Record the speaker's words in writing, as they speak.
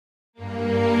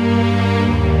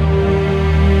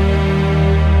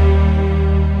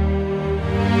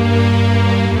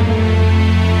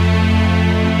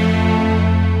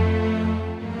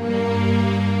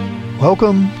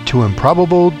Welcome to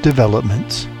Improbable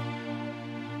Developments.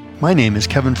 My name is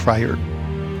Kevin Fryer.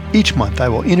 Each month I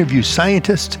will interview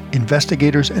scientists,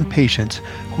 investigators, and patients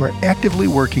who are actively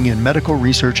working in medical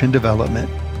research and development.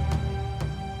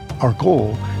 Our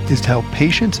goal is to help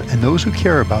patients and those who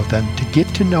care about them to get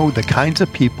to know the kinds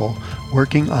of people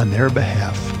working on their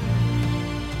behalf.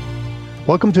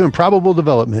 Welcome to Improbable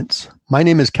Developments. My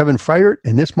name is Kevin Fryer,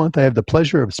 and this month I have the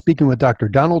pleasure of speaking with Dr.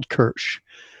 Donald Kirsch.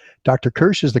 Dr.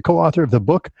 Kirsch is the co-author of the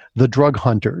book, The Drug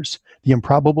Hunters, The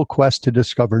Improbable Quest to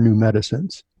Discover New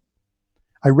Medicines.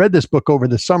 I read this book over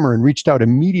the summer and reached out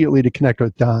immediately to connect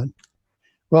with Don.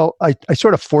 Well, I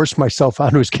sort of forced myself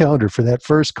onto his calendar for that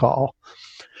first call,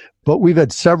 but we've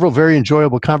had several very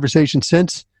enjoyable conversations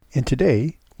since, and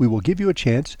today we will give you a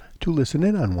chance to listen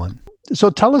in on one.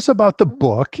 So tell us about the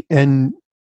book and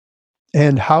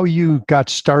how you got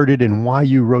started and why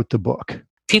you wrote the book.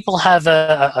 People have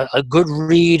a good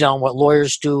read on what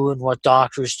lawyers do and what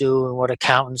doctors do and what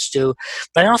accountants do,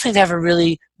 but I don't think they have a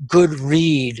really good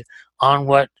read on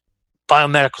what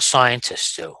biomedical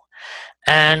scientists do.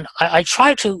 And I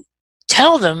try to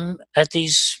tell them at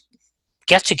these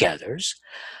get-togethers,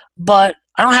 but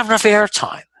I don't have enough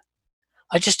airtime.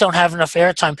 I just don't have enough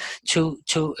airtime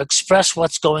to express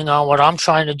what's going on, what I'm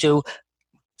trying to do,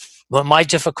 what my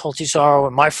difficulties are,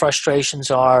 what my frustrations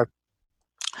are.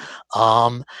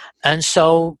 And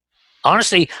so,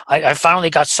 honestly, I finally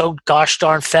got so gosh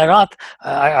darn fed up.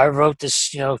 I wrote this,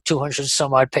 200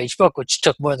 some odd page book, which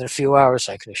took more than a few hours,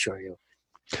 I can assure you.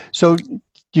 So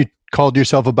you called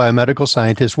yourself a biomedical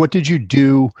scientist. What did you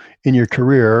do in your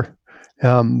career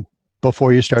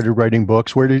before you started writing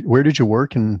books? Where did you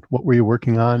work, and what were you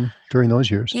working on during those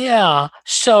years? Yeah,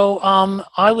 so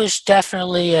I was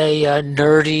definitely a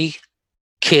nerdy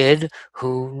kid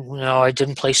who, I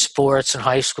didn't play sports in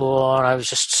high school, and I was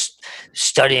just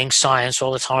studying science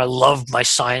all the time. I loved my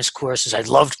science courses. I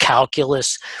loved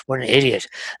calculus. What an idiot.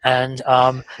 And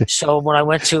so when I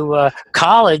went to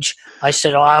college, I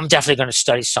said, I'm definitely going to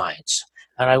study science.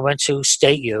 And I went to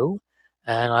State U,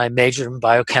 and I majored in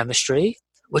biochemistry,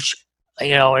 which,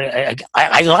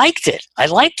 I liked it. I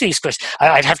liked these courses.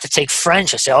 I'd have to take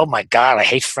French. I say, oh my God, I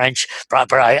hate French,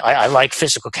 but I like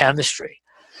physical chemistry.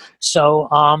 So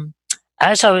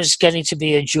as I was getting to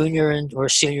be a junior or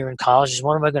senior in college,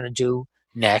 what am I going to do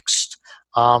next?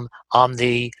 I'm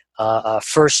the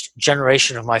first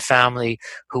generation of my family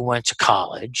who went to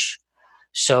college.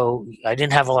 So I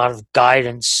didn't have a lot of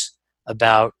guidance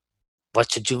about what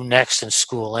to do next in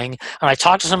schooling. And I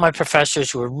talked to some of my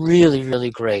professors who were really, really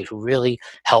great, who really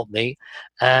helped me.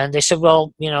 And they said,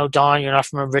 well, Don, you're not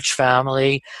from a rich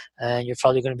family, and you're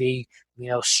probably going to be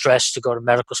stressed to go to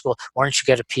medical school. Why don't you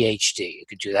get a PhD? You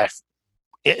could do that.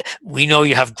 We know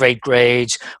you have great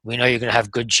grades. We know you're going to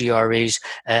have good GREs,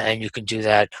 and you can do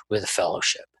that with a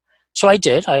fellowship. So I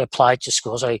did. I applied to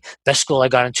schools. Best school I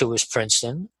got into was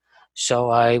Princeton.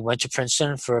 So I went to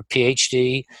Princeton for a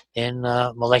PhD in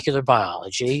molecular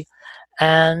biology.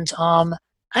 And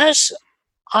as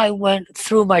I went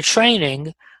through my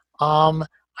training, I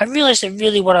realized that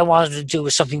really what I wanted to do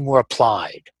was something more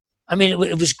applied. I mean,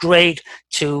 it was great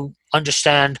to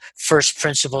understand first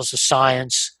principles of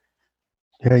science.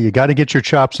 Yeah, you got to get your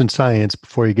chops in science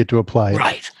before you get to apply it.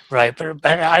 Right. But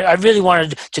I really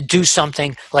wanted to do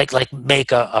something like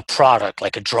make a product,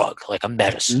 like a drug, like a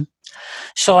medicine. Mm-hmm.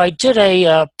 So I did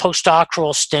a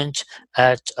postdoctoral stint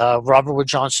at Robert Wood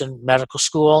Johnson Medical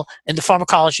School in the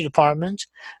pharmacology department,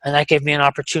 and that gave me an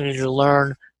opportunity to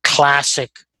learn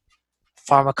classic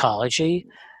pharmacology.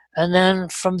 And then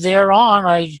from there on,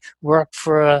 I worked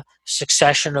for a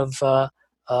succession of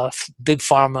big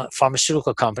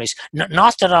pharmaceutical companies.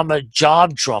 Not that I'm a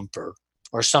job jumper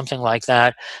or something like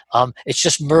that. It's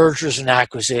just mergers and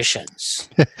acquisitions.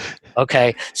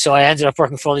 Okay, so I ended up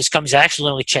working for all these companies. I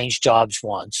actually only changed jobs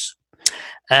once.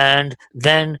 And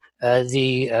then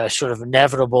the sort of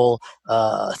inevitable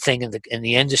thing in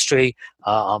the industry,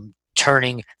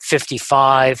 turning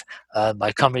 55,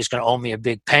 my company's going to owe me a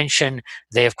big pension.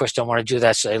 They, of course, don't want to do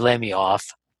that, so they lay me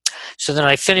off. So then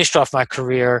I finished off my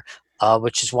career,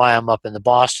 which is why I'm up in the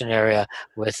Boston area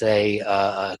with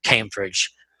a Cambridge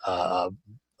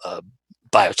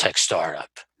biotech startup.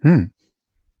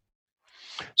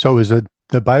 So is the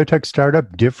biotech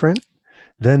startup different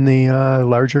than the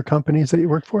larger companies that you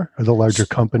work for, or the larger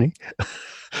company?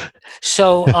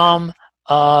 So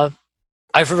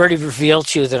I've already revealed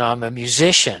to you that I'm a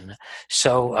musician.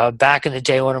 So back in the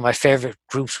day, one of my favorite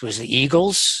groups was the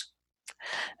Eagles,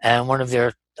 and one of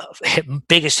their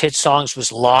biggest hit songs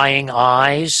was Lying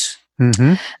Eyes.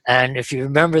 Mm-hmm. And if you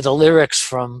remember the lyrics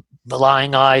from The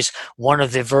Lying Eyes, one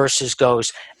of the verses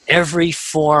goes, "Every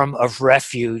form of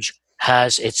refuge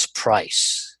has its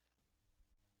price.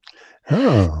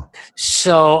 Oh.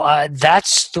 So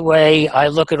that's the way I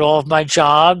look at all of my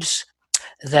jobs,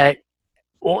 that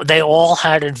they all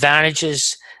had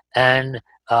advantages and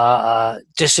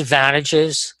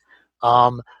disadvantages.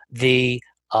 The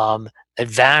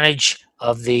advantage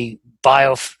of the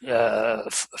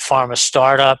pharma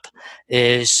startup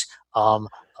is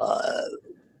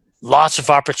lots of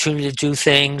opportunity to do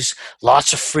things,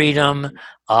 lots of freedom,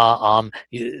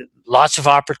 lots of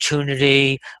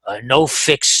opportunity, no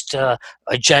fixed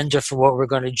agenda for what we're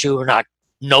going to do, or not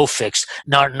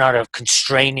not a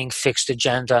constraining fixed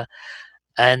agenda.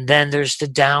 And then there's the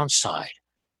downside,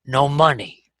 no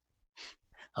money.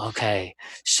 Okay,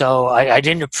 so I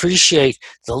didn't appreciate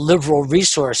the liberal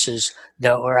resources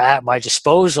that were at my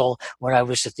disposal when I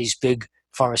was at these big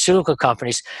pharmaceutical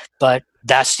companies, but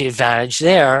that's the advantage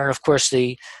there. And of course,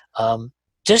 the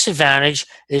disadvantage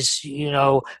is,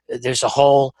 there's a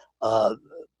whole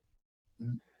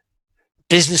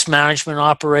business management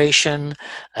operation,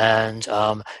 and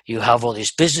you have all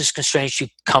these business constraints. You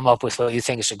come up with what you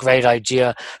think is a great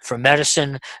idea for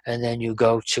medicine, and then you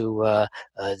go to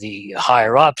the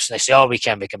higher ups, and they say, "Oh, we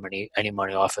can't make any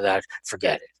money off of that.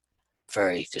 Forget it."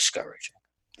 Very discouraging.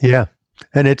 Yeah,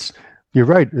 and you're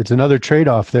right. It's another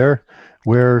trade-off there,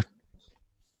 where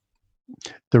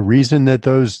the reason that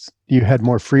you had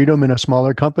more freedom in a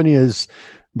smaller company is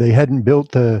they hadn't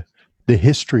built the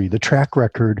history, the track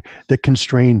record that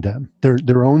constrained them,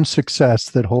 their own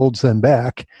success that holds them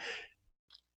back.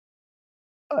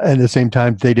 And at the same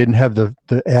time, they didn't have the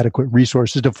adequate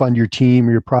resources to fund your team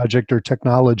or your project or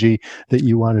technology that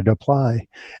you wanted to apply.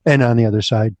 And on the other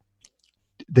side,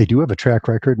 they do have a track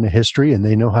record and a history, and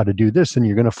they know how to do this, and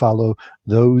you're going to follow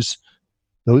those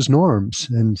norms,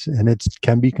 and it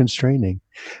can be constraining.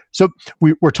 So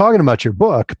we're talking about your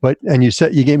book, and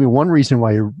you gave me one reason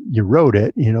why you wrote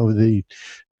it, the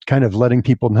kind of letting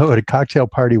people know at a cocktail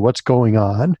party what's going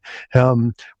on,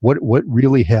 what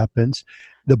really happens.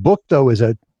 The book, though, is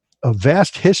a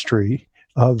vast history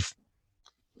of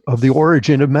the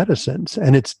origin of medicines,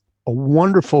 and it's a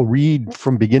wonderful read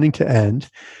from beginning to end.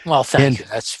 Well, thank you.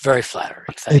 That's very flattering.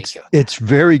 Thank you. It's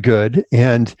very good,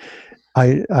 and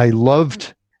I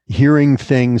loved hearing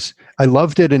things. I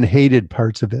loved it and hated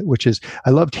parts of it, which is I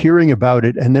loved hearing about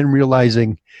it and then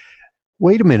realizing,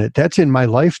 wait a minute, that's in my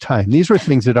lifetime. These were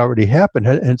things that already happened.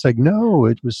 And it's like, no,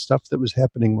 it was stuff that was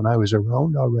happening when I was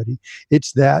around already.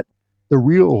 It's that the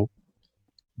real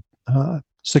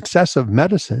success of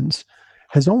medicines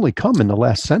has only come in the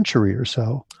last century or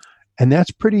so. And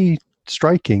that's pretty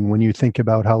striking when you think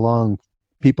about how long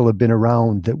people have been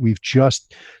around, that we've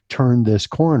just turned this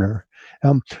corner.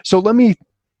 So let me,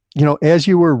 as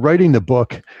you were writing the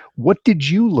book, what did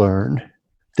you learn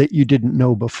that you didn't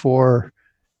know before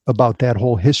about that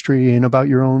whole history and about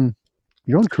your own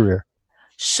career?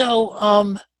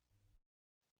 So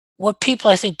what people,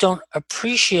 I think, don't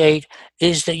appreciate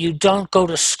is that you don't go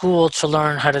to school to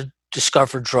learn how to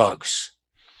discover drugs.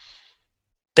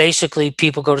 Basically,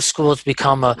 people go to school to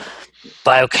become a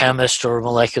biochemist or a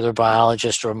molecular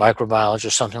biologist or a microbiologist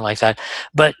or something like that.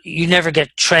 But you never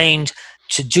get trained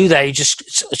to do that.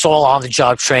 It's all on the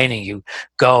job training. You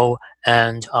go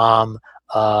and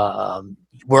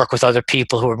work with other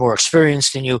people who are more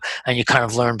experienced than you, and you kind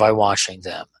of learn by watching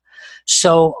them.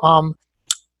 So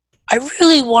I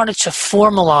really wanted to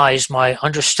formalize my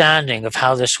understanding of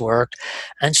how this worked.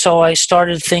 And so I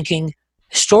started thinking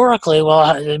historically,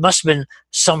 well, it must have been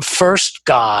some first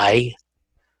guy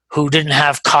who didn't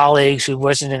have colleagues, who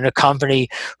wasn't in a company,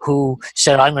 who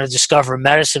said, I'm going to discover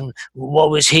medicine. What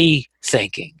was he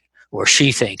thinking or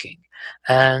she thinking?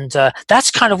 And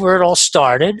that's kind of where it all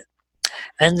started.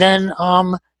 And then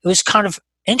it was kind of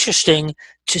interesting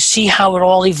to see how it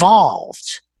all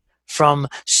evolved from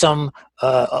some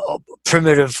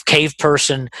primitive cave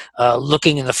person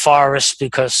looking in the forest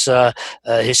because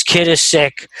his kid is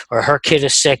sick or her kid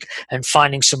is sick, and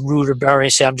finding some root or berry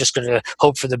and say, I'm just going to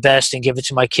hope for the best and give it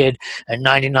to my kid. And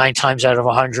 99 times out of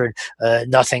 100,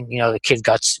 nothing, the kid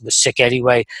was sick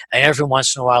anyway. And every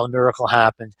once in a while, a miracle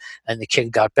happened and the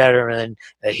kid got better. And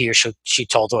then he or she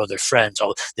told all their friends,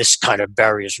 oh, this kind of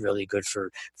berry is really good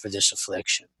for this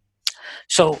affliction.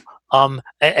 So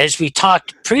as we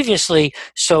talked previously,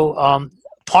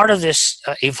 part of this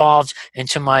evolved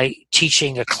into my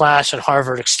teaching a class at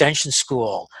Harvard Extension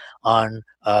School on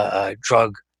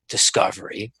drug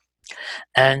discovery.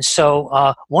 And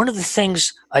so one of the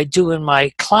things I do in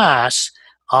my class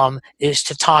is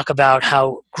to talk about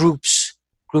how groups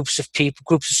of people,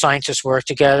 groups of scientists work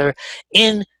together.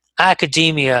 In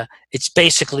academia, it's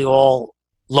basically all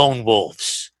lone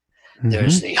wolves.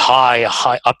 There's the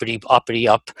uppity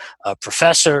up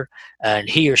professor, and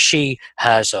he or she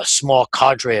has a small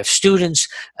cadre of students,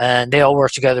 and they all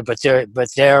work together, but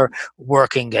they're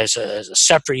working as a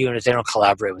separate unit. They don't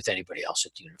collaborate with anybody else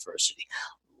at the university.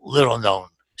 Little known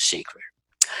secret.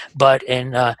 But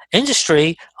in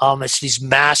industry, it's these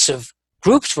massive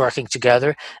groups working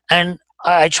together, and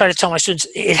I try to tell my students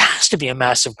it has to be a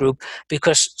massive group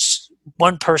because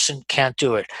one person can't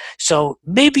do it. So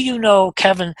maybe you know,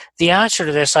 Kevin, the answer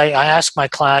to this. I asked my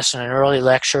class in an early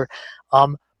lecture,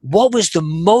 what was the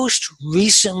most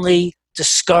recently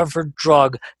discovered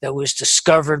drug that was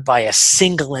discovered by a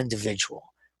single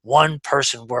individual, one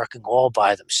person working all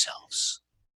by themselves?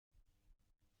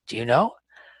 Do you know?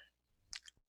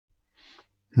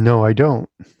 No, I don't.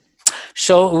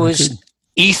 So it was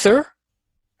ether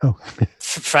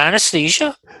for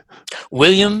anesthesia,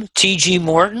 William T.G.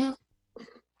 Morton,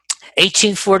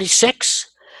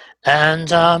 1846,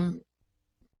 and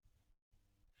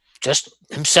just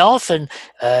himself. And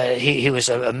he was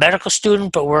a medical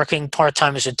student, but working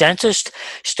part-time as a dentist.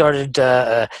 Started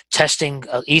testing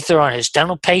ether on his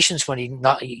dental patients when he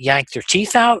yanked their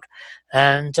teeth out,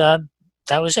 and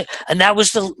that was it. And that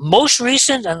was the most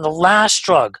recent and the last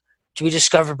drug to be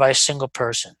discovered by a single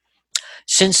person.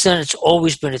 Since then, it's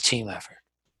always been a team effort.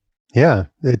 Yeah,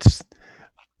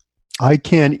 I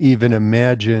can't even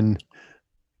imagine,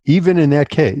 even in that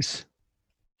case,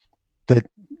 that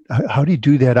how do you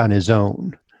do that on his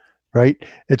own, right?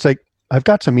 It's like, I've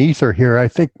got some ether here. I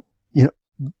think,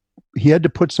 he had to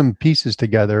put some pieces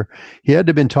together. He had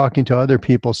to have been talking to other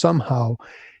people somehow.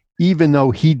 Even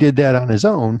though he did that on his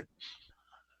own,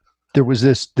 there was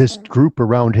this group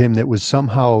around him that was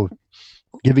somehow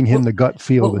giving him the gut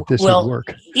feel that this would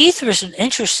work. Ether is an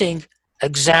interesting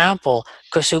example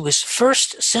because it was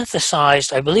first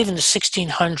synthesized, I believe, in the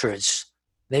 1600s,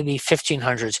 maybe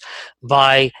 1500s,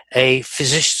 by a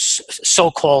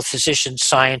so-called physician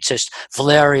scientist,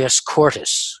 Valerius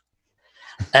Cortis.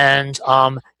 And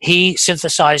he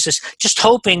synthesized this, just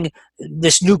hoping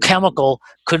this new chemical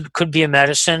could be a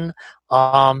medicine.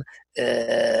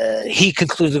 He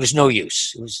concluded there was no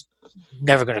use. It was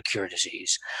never going to cure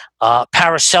disease.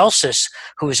 Paracelsus,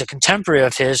 who was a contemporary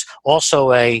of his,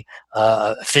 also a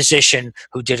physician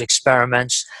who did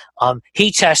experiments,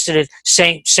 he tested it,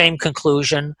 same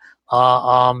conclusion.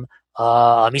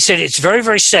 He said it's very,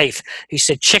 very safe. He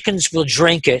said chickens will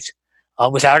drink it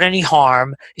without any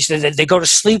harm. He said that they go to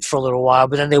sleep for a little while,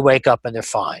 but then they wake up and they're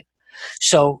fine.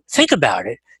 So think about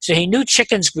it. So he knew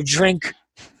chickens would drink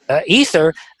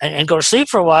ether and go to sleep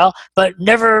for a while, but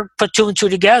never put two and two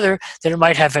together that it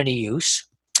might have any use.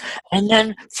 And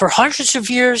then for hundreds of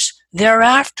years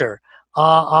thereafter,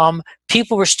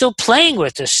 people were still playing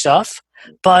with this stuff,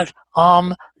 but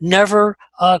never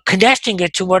connecting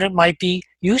it to what it might be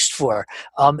used for.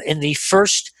 In the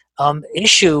first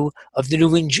issue of the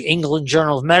New England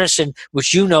Journal of Medicine,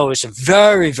 which you know is a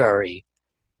very, very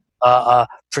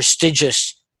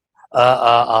prestigious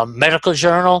medical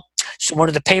journal. So one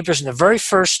of the papers in the very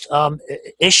first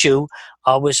issue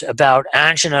was about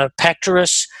angina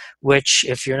pectoris, which,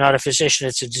 if you're not a physician,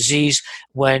 it's a disease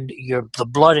when the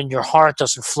blood in your heart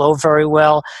doesn't flow very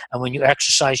well, and when you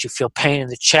exercise, you feel pain in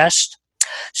the chest.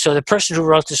 So the person who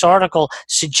wrote this article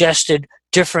suggested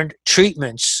different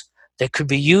treatments that could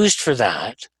be used for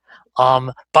that.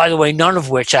 By the way, none of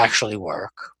which actually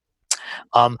work.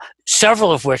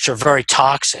 Several of which are very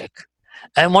toxic,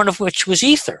 and one of which was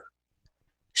ether.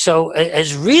 So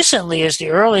as recently as the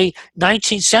early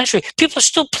 19th century, people are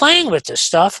still playing with this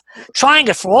stuff, trying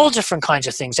it for all different kinds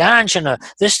of things, angina,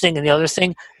 this thing and the other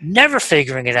thing, never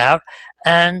figuring it out.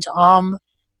 And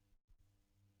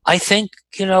I think,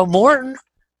 Morton,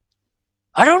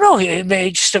 I don't know, he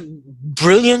made just a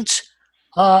brilliant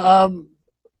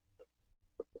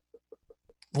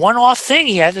one-off thing.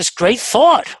 He had this great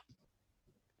thought.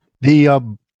 The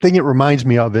thing it reminds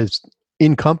me of is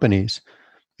in companies,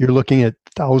 you're looking at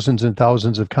thousands and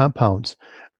thousands of compounds,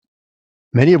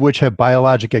 many of which have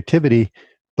biologic activity,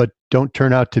 but don't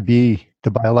turn out to be the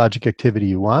biologic activity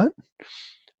you want,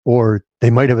 or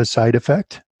they might have a side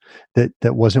effect that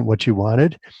wasn't what you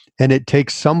wanted. And it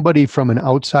takes somebody from an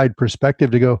outside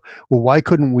perspective to go, well, why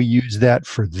couldn't we use that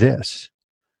for this?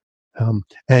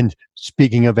 And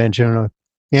speaking of angina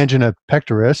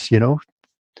pectoris,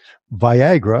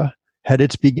 Viagra had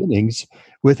its beginnings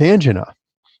with angina.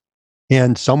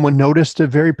 And someone noticed a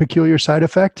very peculiar side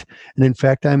effect. And in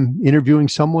fact, I'm interviewing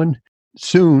someone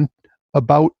soon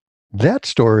about that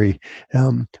story.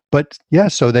 But yeah,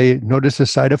 so they noticed a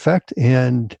side effect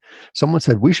and someone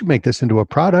said, we should make this into a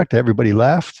product. Everybody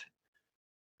laughed.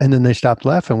 And then they stopped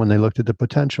laughing when they looked at the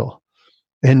potential.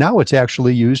 And now it's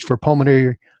actually used for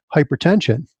pulmonary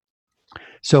hypertension.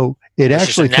 So it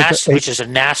actually which is a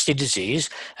nasty disease,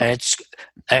 and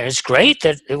it's great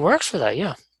that it works for that.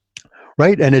 Yeah,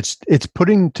 right. And it's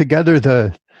putting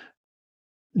together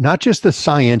not just the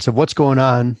science of what's going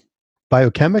on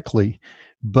biochemically,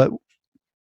 but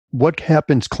what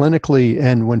happens clinically.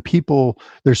 And when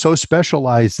they're so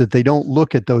specialized that they don't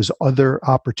look at those other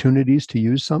opportunities to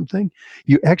use something,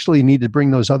 you actually need to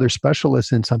bring those other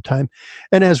specialists in sometime.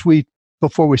 And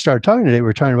before we started talking today,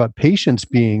 we're talking about patients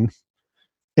being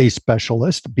a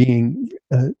specialist,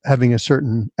 having a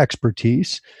certain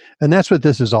expertise. And that's what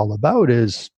this is all about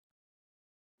is,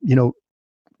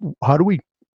 how do we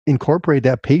incorporate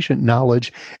that patient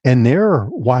knowledge and their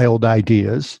wild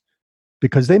ideas,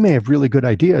 because they may have really good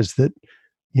ideas that,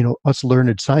 us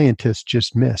learned scientists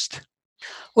just missed.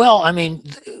 Well, I mean,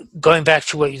 going back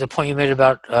to the point you made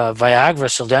about Viagra,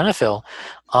 sildenafil,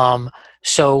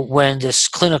 so when this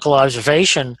clinical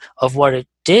observation of what it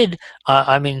did,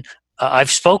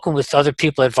 I've spoken with other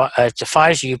people at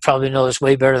Pfizer. You probably know this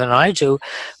way better than I do,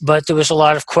 but there was a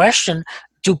lot of question: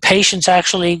 do patients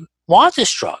actually want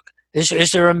this drug?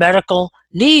 Is there a medical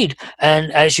need?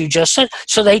 And as you just said,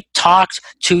 so they talked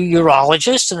to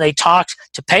urologists and they talked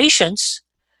to patients,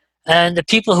 and the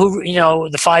people who,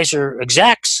 the Pfizer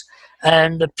execs,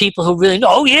 and the people who really know,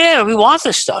 oh yeah, we want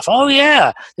this stuff. Oh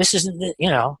yeah, this isn't,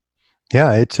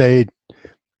 Yeah, it's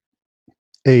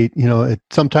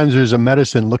sometimes there's a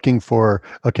medicine looking for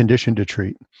a condition to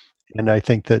treat. And I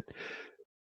think that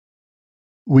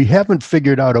we haven't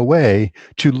figured out a way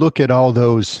to look at all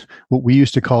those, what we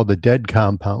used to call the dead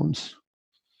compounds.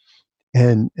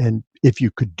 And if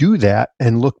you could do that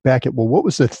and look back at, well, what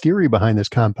was the theory behind this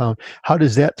compound? How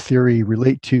does that theory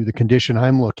relate to the condition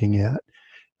I'm looking at?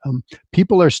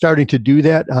 People are starting to do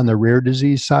that on the rare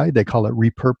disease side. They call it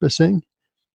repurposing.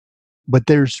 But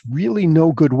there's really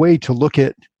no good way to look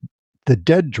at the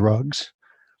dead drugs,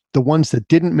 the ones that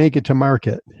didn't make it to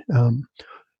market.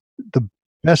 The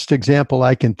best example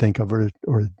I can think of, or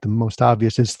the most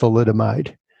obvious, is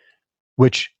thalidomide,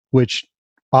 which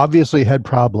obviously had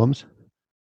problems.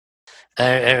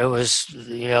 And it was,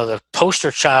 the poster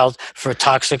child for a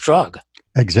toxic drug.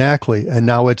 Exactly. And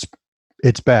now it's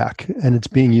back and it's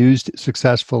being used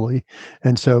successfully.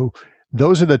 And so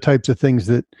those are the types of things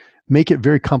that make it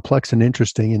very complex and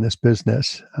interesting in this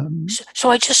business.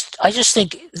 So I just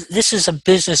think this is a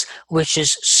business which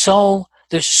is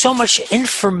there's so much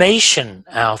information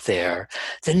out there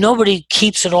that nobody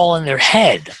keeps it all in their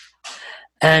head.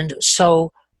 And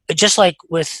so just like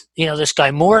with, this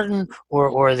guy Morton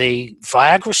or the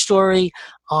Viagra story,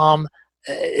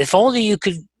 if only you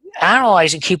could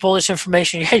analyze and keep all this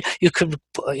information in your head, you could,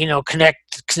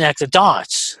 connect the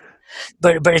dots.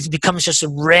 But it becomes just a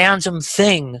random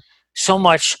thing, so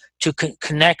much to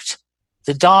connect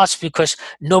the dots because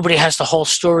nobody has the whole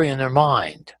story in their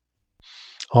mind.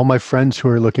 All my friends who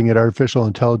are looking at artificial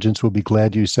intelligence will be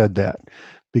glad you said that,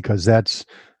 because that's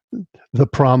the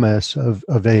promise of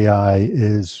AI,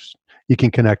 is you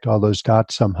can connect all those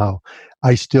dots somehow.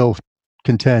 I still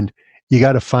contend you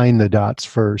got to find the dots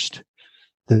first.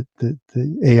 The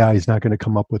AI is not going to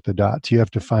come up with the dots. You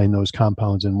have to find those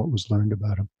compounds and what was learned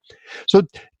about them. So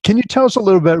can you tell us a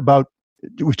little bit about,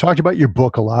 we've talked about your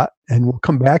book a lot and we'll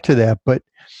come back to that, but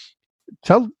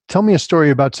tell me a story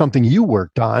about something you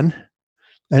worked on,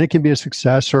 and it can be a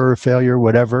success or a failure,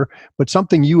 whatever, but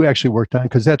something you actually worked on,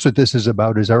 because that's what this is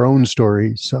about, is our own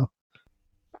story. So,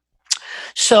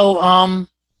 all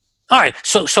right.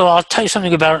 So I'll tell you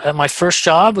something about my first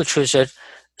job, which was at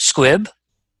Squibb,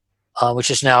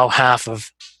 which is now half of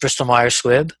Bristol Myers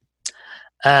Squibb.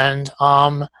 And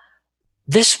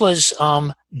this was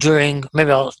during,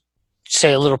 maybe I'll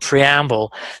say a little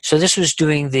preamble. So this was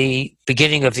during the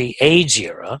beginning of the AIDS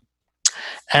era,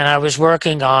 and I was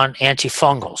working on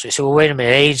antifungals. You say, well, wait a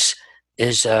minute, AIDS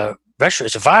is it's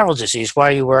a viral disease. Why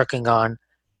are you working on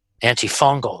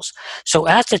antifungals? So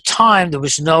at the time, there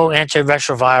was no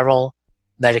antiretroviral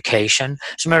medication.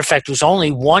 As a matter of fact, there was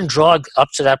only one drug up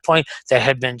to that point that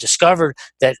had been discovered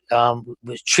that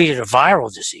treated a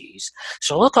viral disease.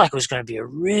 So it looked like it was going to be a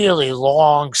really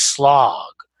long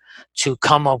slog to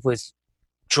come up with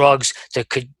drugs that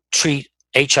could treat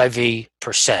HIV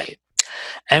per se.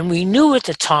 And we knew at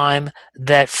the time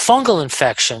that fungal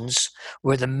infections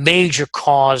were the major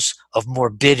cause of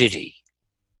morbidity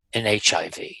in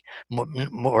HIV.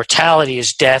 Mortality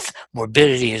is death,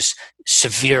 morbidity is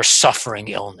severe suffering,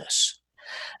 illness.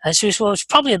 And so it's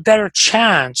probably a better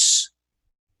chance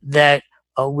that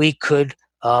we could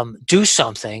do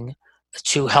something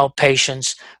to help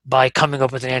patients by coming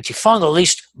up with an antifungal, at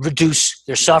least reduce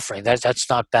their suffering. That's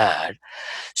not bad.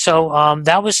 So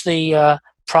that was the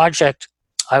project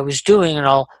I was doing, and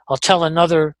I'll tell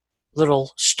another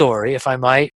little story, if I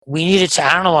might. We needed to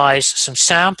analyze some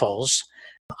samples.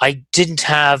 I didn't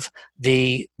have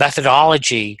the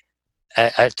methodology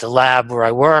at the lab where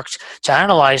I worked to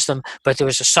analyze them, but there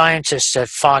was a scientist at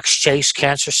Fox Chase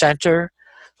Cancer Center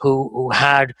who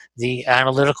had the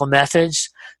analytical methods.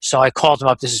 So I called him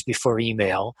up. This is before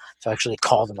email. So I actually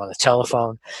called him on the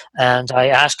telephone, and I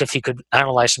asked if he could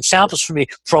analyze some samples for me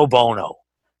pro bono,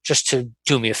 just to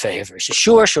do me a favor. He said,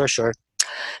 sure, sure, sure.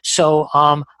 So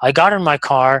I got in my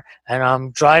car, and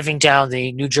I'm driving down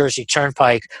the New Jersey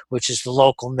Turnpike, which is the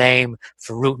local name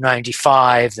for Route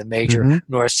 95, the major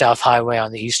north-south highway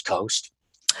on the East Coast.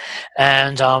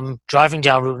 And driving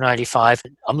down Route 95,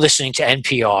 I'm listening to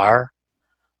NPR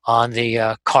on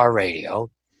the car radio.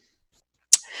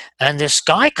 And this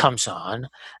guy comes on,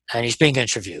 and he's being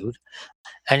interviewed.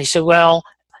 And he said, well,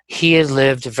 he had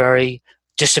lived a very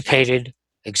dissipated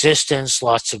existence,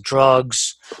 lots of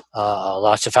drugs,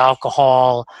 lots of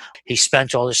alcohol. He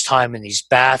spent all his time in these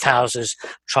bathhouses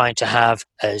trying to have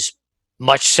as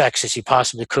much sex as he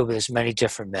possibly could with as many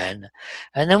different men.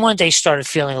 And then one day he started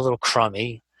feeling a little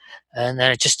crummy, and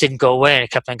then it just didn't go away, and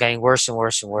it kept on getting worse and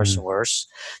worse and worse and worse.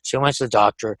 So he went to the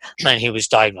doctor, and he was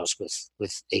diagnosed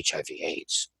with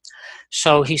HIV/AIDS.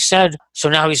 So he said, so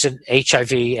now he's an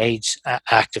HIV/AIDS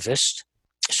activist.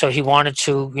 So he wanted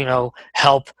to,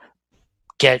 help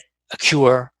get a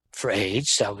for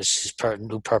AIDS. That was his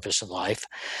new purpose in life.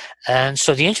 And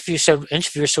so the interviewer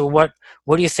said, what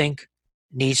do you think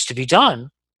needs to be done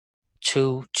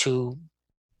to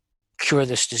cure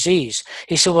this disease?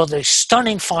 He said, well, the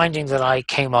stunning finding that I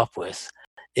came up with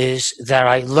is that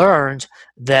I learned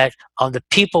that the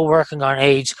people working on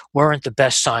AIDS weren't the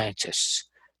best scientists.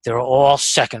 They were all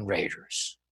second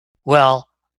raters. Well,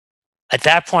 at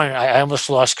that point, I almost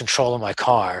lost control of my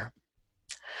car,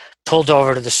 pulled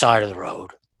over to the side of the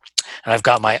road, and I've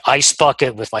got my ice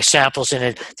bucket with my samples in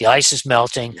it. The ice is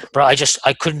melting, but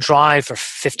I couldn't drive for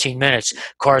 15 minutes.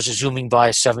 Cars are zooming by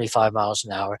at 75 miles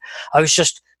an hour. I was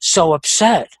just so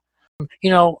upset.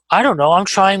 I don't know. I'm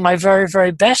trying my very,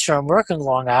 very best here. I'm working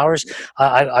long hours.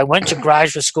 I went to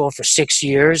graduate school for 6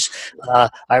 years. I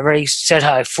already said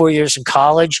I had 4 years in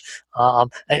college.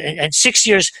 And 6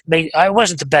 years, I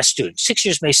wasn't the best student. 6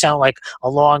 years may sound like a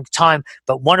long time,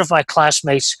 but one of my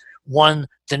classmates won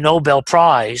the Nobel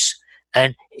Prize,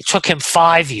 and it took him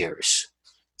 5 years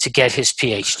to get his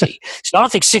PhD. So I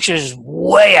don't think 6 years is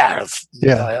way out of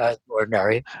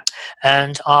ordinary.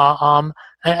 And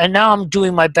now I'm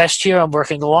doing my best here. I'm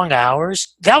working long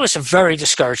hours. That was a very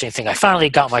discouraging thing. I finally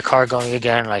got my car going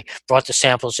again, and I brought the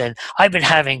samples in. I've been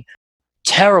having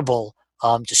terrible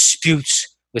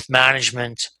disputes with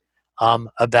management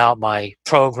about my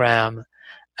program,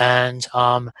 and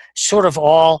sort of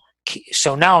all.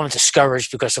 So now I'm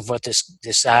discouraged because of what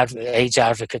this AIDS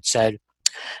advocate said,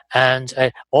 and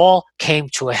it all came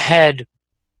to a head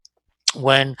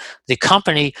when the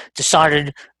company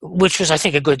decided, which was, I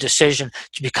think, a good decision,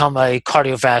 to become a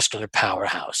cardiovascular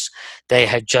powerhouse. They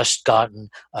had just gotten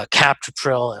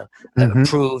Captopril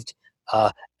approved.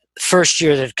 First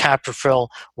year that Captopril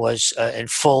was in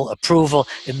full approval,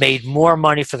 it made more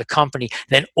money for the company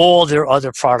than all their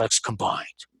other products combined.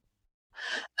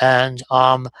 And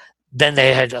then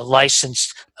they had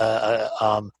licensed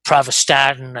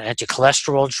Pravastatin, an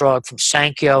anti-cholesterol drug from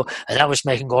Sankyo, and that was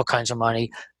making all kinds of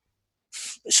money.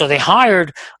 So they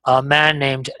hired a man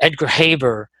named Edgar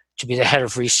Haber to be the head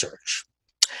of research.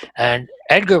 And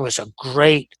Edgar was a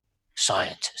great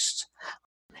scientist.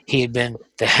 He had been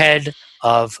the head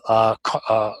of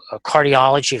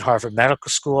cardiology at Harvard Medical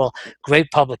School, great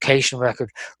publication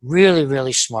record, really,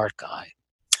 really smart guy,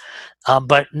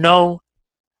 but no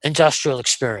industrial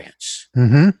experience.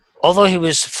 Although he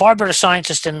was far better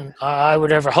scientist than I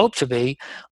would ever hope to be,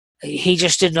 he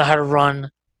just didn't know how to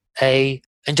run a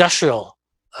industrial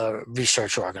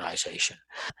research organization.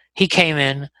 He came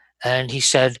in and he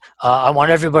said, I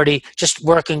want everybody just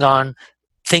working on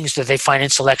things that they find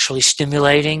intellectually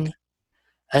stimulating,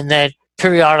 and that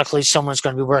periodically someone's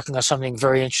going to be working on something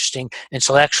very interesting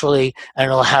intellectually, and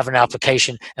it'll have an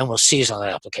application, and we'll seize on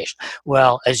that application.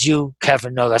 Well, as you,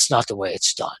 Kevin, know, that's not the way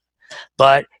it's done.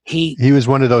 But he was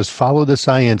one of those follow the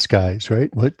science guys, right?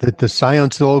 The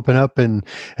science will open up, and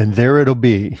there it'll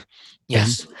be.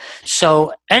 Yes.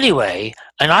 So anyway,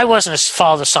 and I wasn't a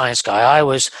follow the science guy.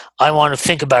 I want to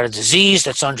think about a disease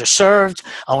that's underserved.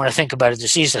 I want to think about a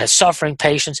disease that has suffering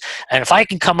patients. And if I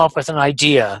can come up with an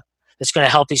idea that's going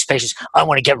to help these patients, I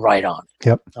want to get right on it.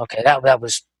 Yep. Okay, that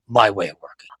was my way of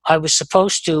working. I was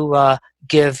supposed to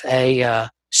give a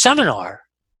seminar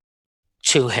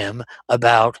to him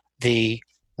about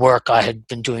work I had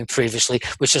been doing previously,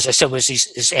 which, as I said, was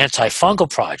this antifungal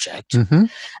project. Mm-hmm.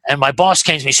 And my boss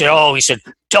came to me and said, he said,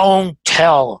 don't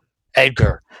tell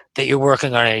Edgar that you're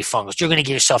working on antifungals. You're going to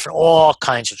get yourself in all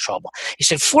kinds of trouble. He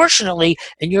said, fortunately,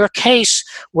 in your case,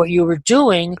 what you were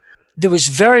doing, there was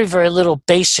very, very little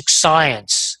basic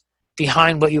science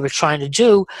behind what you were trying to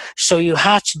do. So you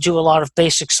had to do a lot of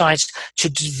basic science to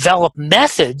develop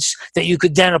methods that you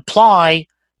could then apply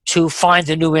to find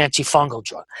the new antifungal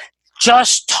drug.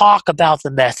 Just talk about the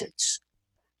methods.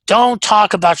 Don't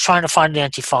talk about trying to find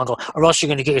an antifungal, or else you're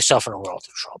going to get yourself in a world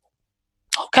of trouble.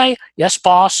 Okay, yes,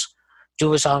 boss.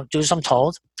 Do as I'm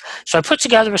told. So I put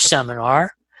together a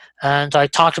seminar, and I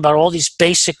talked about all these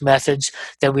basic methods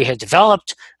that we had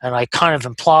developed, and I kind of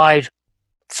implied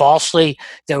falsely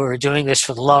that we were doing this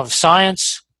for the love of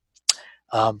science.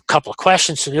 Couple of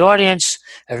questions to the audience.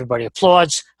 Everybody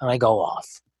applauds, and I go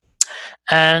off.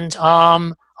 And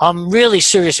I'm really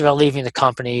serious about leaving the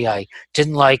company. I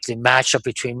didn't like the matchup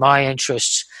between my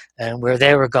interests and where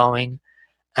they were going.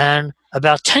 And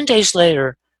about 10 days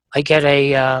later, I get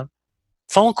a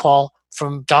phone call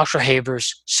from Dr.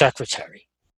 Haber's secretary.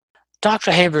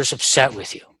 Dr. Haber's upset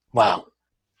with you. Wow.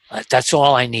 That's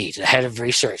all I need. The head of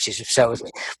research, he's upset with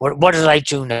me. What did I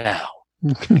do now?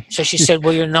 So she said,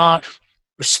 well, you're not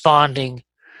responding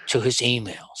to his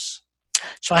emails.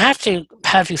 So I have to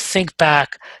have you think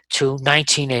back to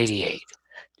 1988.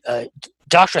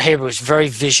 Dr. Haber was a very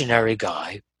visionary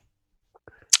guy,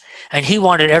 and he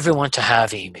wanted everyone to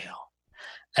have email.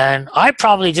 And I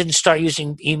probably didn't start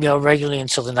using email regularly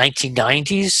until the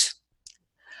 1990s.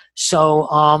 So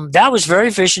that was very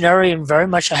visionary and very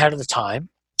much ahead of the time.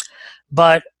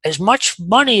 But as much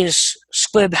money as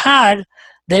Squibb had,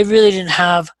 they really didn't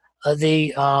have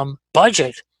the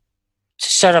budget to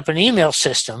set up an email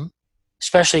system,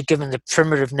 especially given the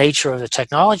primitive nature of the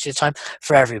technology at the time,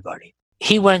 for everybody.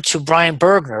 He went to Brian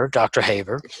Bergner, Dr.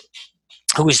 Haber,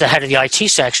 who was the head of the IT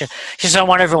section. He says, I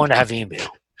want everyone to have email.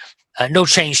 No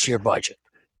change to your budget.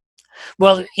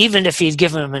 Well, even if he'd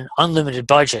given him an unlimited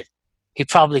budget, he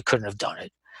probably couldn't have done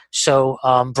it. So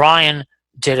Brian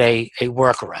did a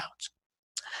workaround.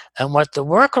 And what the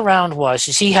workaround was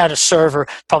is he had a server,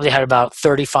 probably had about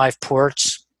 35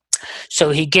 ports. So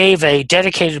he gave a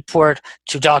dedicated port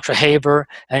to Dr. Haber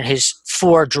and his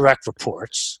 4 direct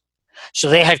reports. So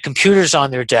they had computers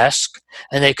on their desk,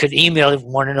 and they could email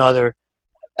one another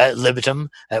at libitum,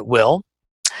 at will.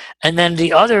 And then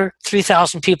the other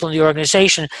 3,000 people in the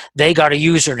organization, they got a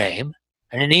username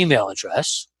and an email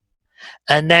address.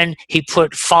 And then he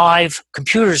put 5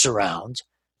 computers around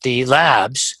the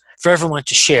labs for everyone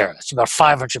to share. It's about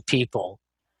 500 people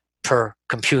per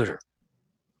computer.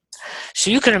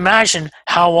 So you can imagine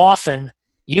how often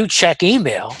you check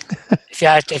email if you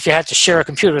had to share a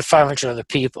computer with 500 other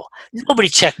people. Nobody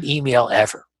checked email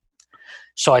ever.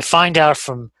 So I find out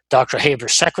from Dr.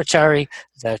 Haber's secretary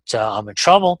that I'm in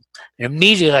trouble. And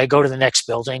immediately I go to the next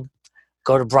building,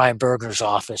 go to Brian Bergner's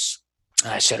office,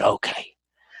 and I said, okay.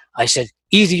 I said,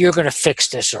 either you're going to fix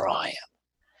this or I am.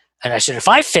 And I said, if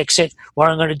I fix it, what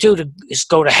I'm going to do is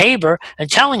go to Haber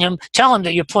and tell him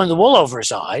that you're pulling the wool over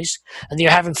his eyes and that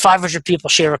you're having 500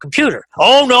 people share a computer.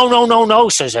 Oh, no,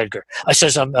 says Edgar.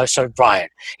 Sorry, Brian.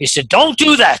 He said, don't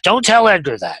do that. Don't tell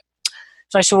Edgar that.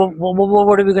 So I said, well,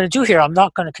 what are we going to do here? I'm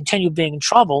not going to continue being in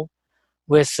trouble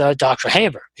with Dr.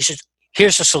 Haber. He said,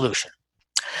 here's the solution.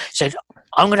 He said,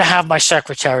 I'm going to have my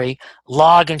secretary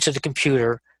log into the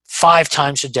computer 5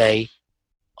 times a day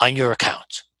on your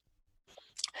account.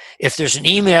 If there's an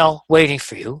email waiting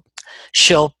for you,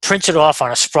 she'll print it off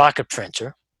on a Sprocket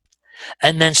printer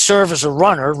and then serve as a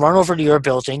runner, run over to your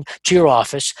building, to your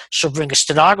office. She'll bring a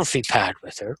stenography pad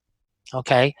with her,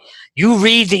 okay? You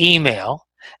read the email,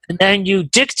 and then you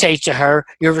dictate to her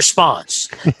your response.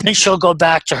 Then she'll go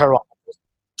back to her office,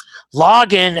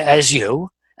 log in as you,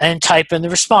 and type in the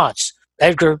response.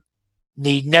 Edgar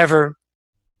need never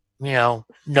know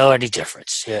any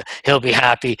difference. Yeah, he'll be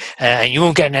happy, and you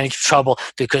won't get in any trouble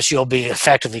because you'll be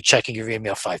effectively checking your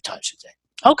email 5 times a day.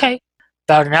 Okay.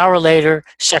 About an hour later,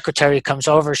 secretary comes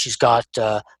over. She's got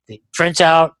the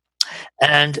printout,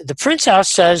 and the printout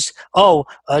says,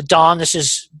 Don, this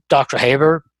is Dr.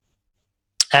 Haber,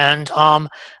 and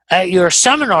at your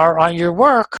seminar on your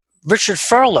work, Richard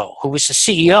Furlow, who was the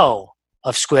CEO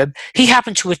of Squibb, he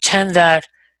happened to attend that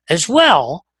as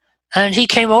well. And he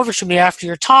came over to me after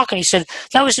your talk and he said,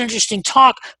 that was an interesting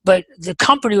talk, but the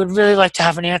company would really like to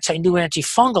have a new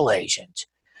antifungal agent.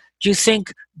 Do you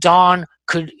think Don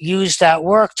could use that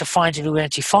work to find a new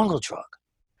antifungal drug?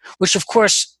 Which, of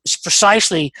course, is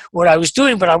precisely what I was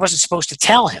doing, but I wasn't supposed to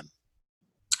tell him.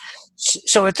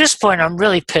 So at this point, I'm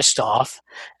really pissed off,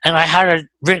 and I had a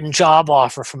written job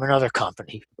offer from another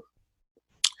company.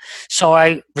 So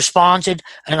I responded,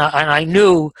 and I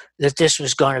knew that this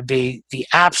was going to be the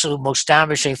absolute most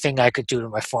damaging thing I could do to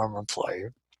my former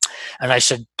employer. And I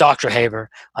said, Dr.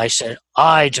 Haber, I said,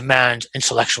 I demand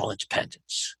intellectual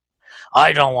independence.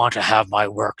 I don't want to have my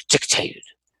work dictated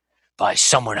by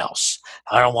someone else.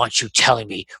 I don't want you telling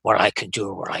me what I can do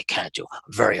or what I can't do.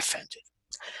 I'm very offended.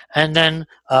 And then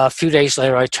a few days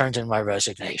later, I turned in my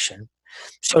resignation.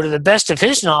 So to the best of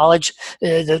his knowledge,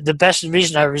 the best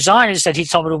reason I resigned is that he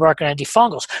told me to work on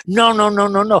antifungals. No.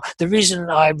 The reason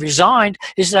I resigned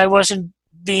is that I wasn't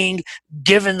being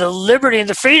given the liberty and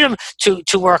the freedom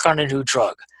to work on a new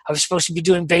drug. I was supposed to be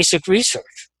doing basic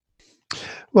research.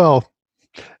 Well,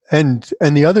 and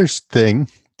the other thing,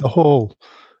 the whole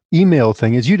email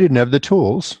thing, is you didn't have the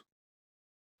tools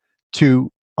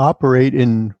to operate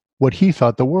in what he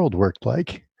thought the world worked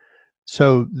like.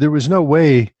 So there was no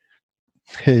way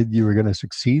you were going to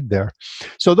succeed there.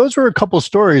 So those were a couple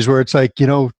stories where it's like,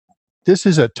 this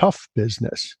is a tough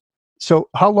business. So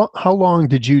how long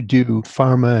did you do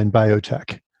pharma and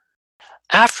biotech?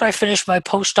 After I finished my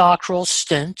postdoctoral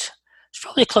stint, it's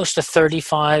probably close to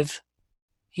 35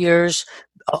 years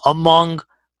among,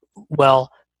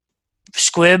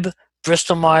 Squibb,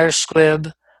 Bristol Myers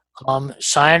Squibb,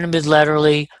 Cyanamid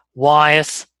Lederle,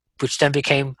 Wyeth, which then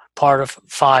became part of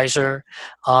Pfizer,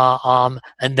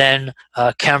 and then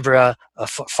Cambria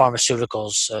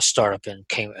Pharmaceuticals startup in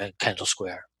Kendall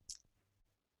Square.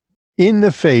 In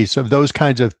the face of those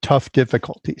kinds of tough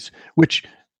difficulties, which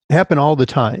happen all the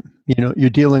time, you're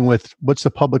dealing with what's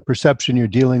the public perception, you're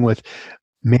dealing with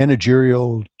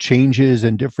managerial changes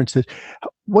and differences.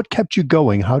 What kept you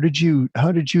going? How did you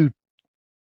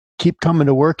keep coming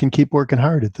to work and keep working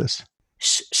hard at this?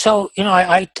 So,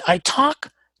 I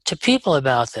talk to people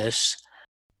about this.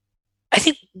 I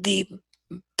think the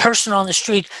person on the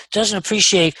street doesn't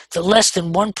appreciate that less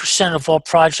than 1% of all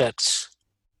projects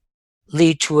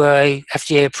lead to a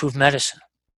FDA-approved medicine.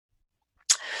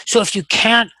 So if you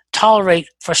can't tolerate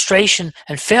frustration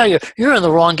and failure, you're in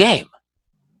the wrong game.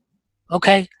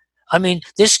 Okay? I mean,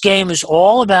 this game is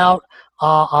all about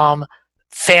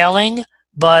failing,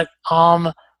 but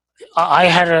I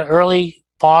had an early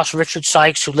boss, Richard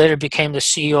Sykes, who later became the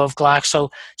CEO of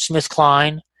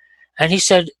GlaxoSmithKline, and he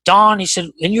said, Don,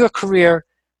 in your career,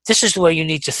 this is the way you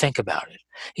need to think about it.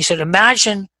 He said,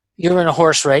 imagine you're in a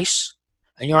horse race,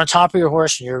 and you're on top of your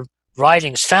horse, and you're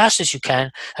riding as fast as you can,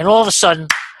 and all of a sudden,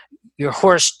 your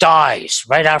horse dies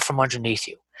right out from underneath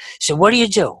you. He said, what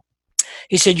do?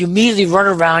 He said, you immediately run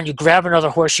around, you grab another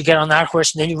horse, you get on that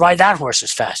horse, and then you ride that horse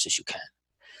as fast as you can.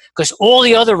 Because all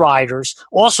the other riders,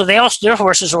 their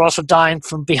horses are also dying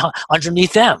from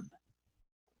underneath them.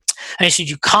 And he said,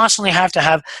 you constantly have to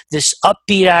have this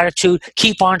upbeat attitude,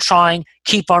 keep on trying,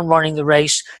 keep on running the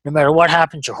race. No matter what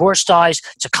happens, your horse dies,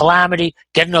 it's a calamity,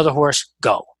 get another horse,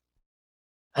 go.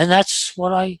 And that's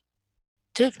what I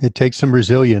did. It takes some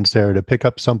resilience there to pick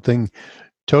up something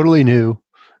totally new,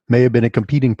 may have been a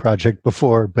competing project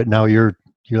before, but now you're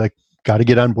like, got to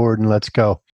get on board and let's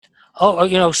go.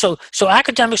 So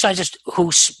academic scientists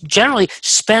who generally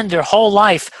spend their whole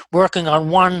life working on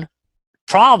one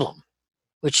problem,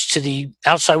 which to the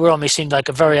outside world may seem like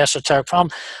a very esoteric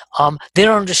problem, they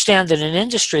don't understand that in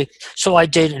industry. So I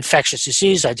did infectious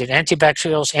disease, I did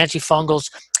antibacterials,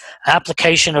 antifungals,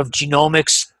 application of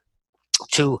genomics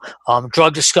to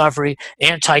drug discovery,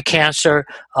 anti-cancer,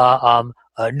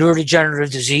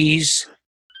 neurodegenerative disease.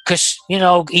 Because,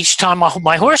 each time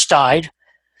my horse died,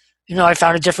 I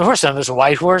found a different horse. Then it was a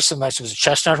white horse, and it was a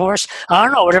chestnut horse. I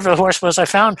don't know, whatever the horse was I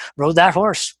found, rode that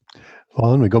horse.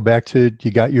 Well, and we go back to,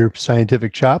 you got your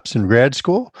scientific chops in grad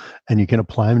school, and you can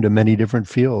apply them to many different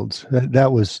fields.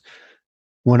 That was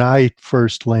when I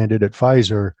first landed at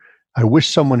Pfizer. I wish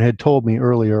someone had told me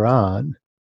earlier on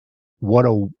what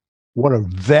a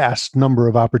vast number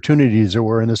of opportunities there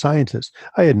were in the sciences.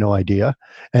 I had no idea.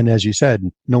 And as you said,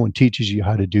 no one teaches you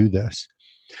how to do this.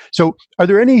 So are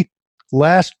there any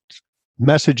last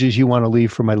messages you want to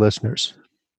leave for my listeners?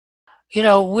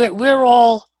 We're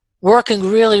all working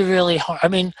really, really hard. I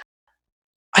mean,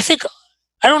 I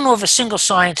don't know of a single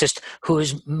scientist who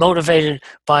is motivated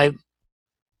by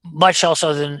much else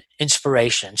other than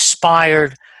inspiration,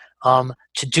 inspired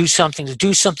to do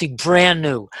something brand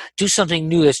new, do something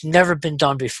new that's never been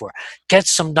done before, get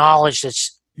some knowledge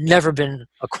that's never been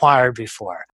acquired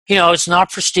before. It's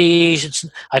not prestige.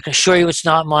 I can assure you it's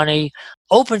not money.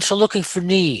 Open to looking for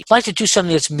need. I'd like to do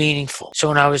something that's meaningful. So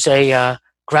when I was a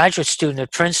graduate student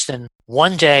at Princeton,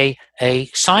 one day a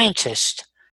scientist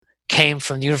came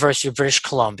from the University of British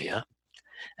Columbia,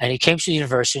 and he came to the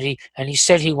university, and he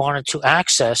said he wanted to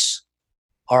access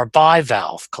our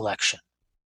bivalve collection.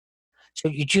 So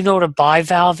do you know what a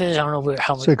bivalve is? I don't know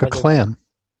how. It's like a clam.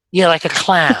 Yeah, like a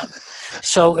clam.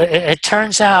 So it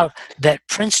turns out that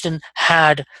Princeton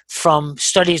had, from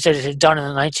studies that it had done in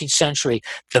the 19th century,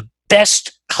 the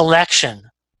best collection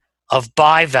of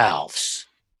bivalves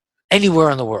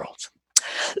anywhere in the world.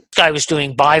 This guy was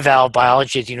doing bivalve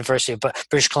biology at the University of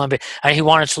British Columbia, and he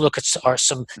wanted to look at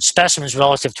some specimens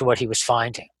relative to what he was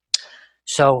finding.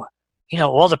 So,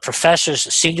 all the professors,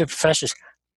 the senior professors,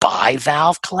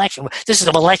 bivalve collection. This is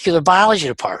the molecular biology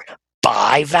department.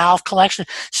 Bivalve collection.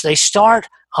 So they start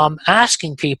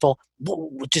asking people,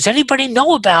 does anybody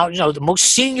know about, the most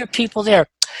senior people there?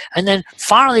 And then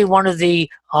finally one of the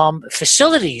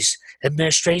facilities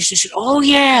administrators said, oh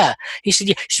yeah. He said,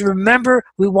 remember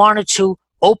we wanted to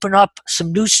open up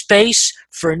some new space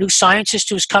for a new scientist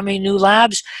who was coming in new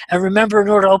labs? And remember, in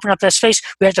order to open up that space,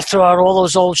 we had to throw out all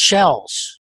those old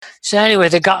shells. So anyway,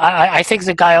 the guy, I think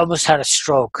the guy almost had a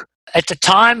stroke. At the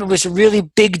time, it was a really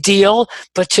big deal,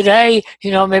 but today,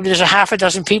 maybe there's a half a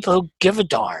dozen people who give a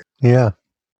darn. Yeah.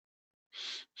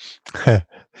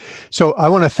 So I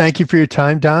want to thank you for your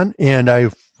time, Don, and I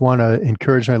want to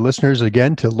encourage my listeners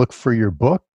again to look for your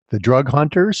book, The Drug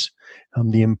Hunters,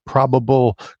 The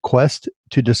Improbable Quest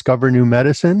to Discover New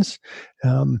Medicines.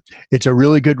 It's a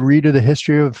really good read of the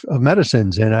history of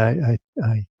medicines, and I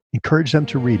encourage them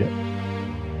to read it.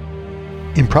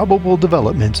 Improbable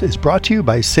Developments is brought to you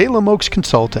by Salem Oaks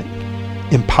Consulting,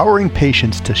 empowering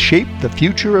patients to shape the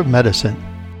future of medicine.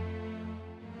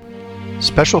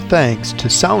 Special thanks to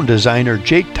sound designer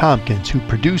Jake Tompkins, who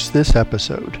produced this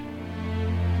episode.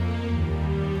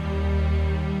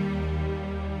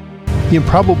 The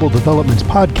Improbable Developments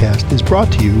podcast is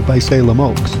brought to you by Salem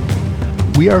Oaks.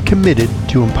 We are committed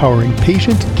to empowering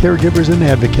patients, caregivers, and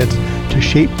advocates to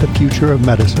shape the future of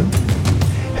medicine.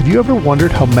 Have you ever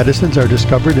wondered how medicines are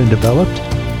discovered and developed?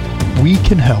 We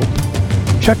can help.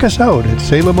 Check us out at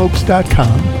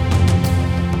salemoaks.com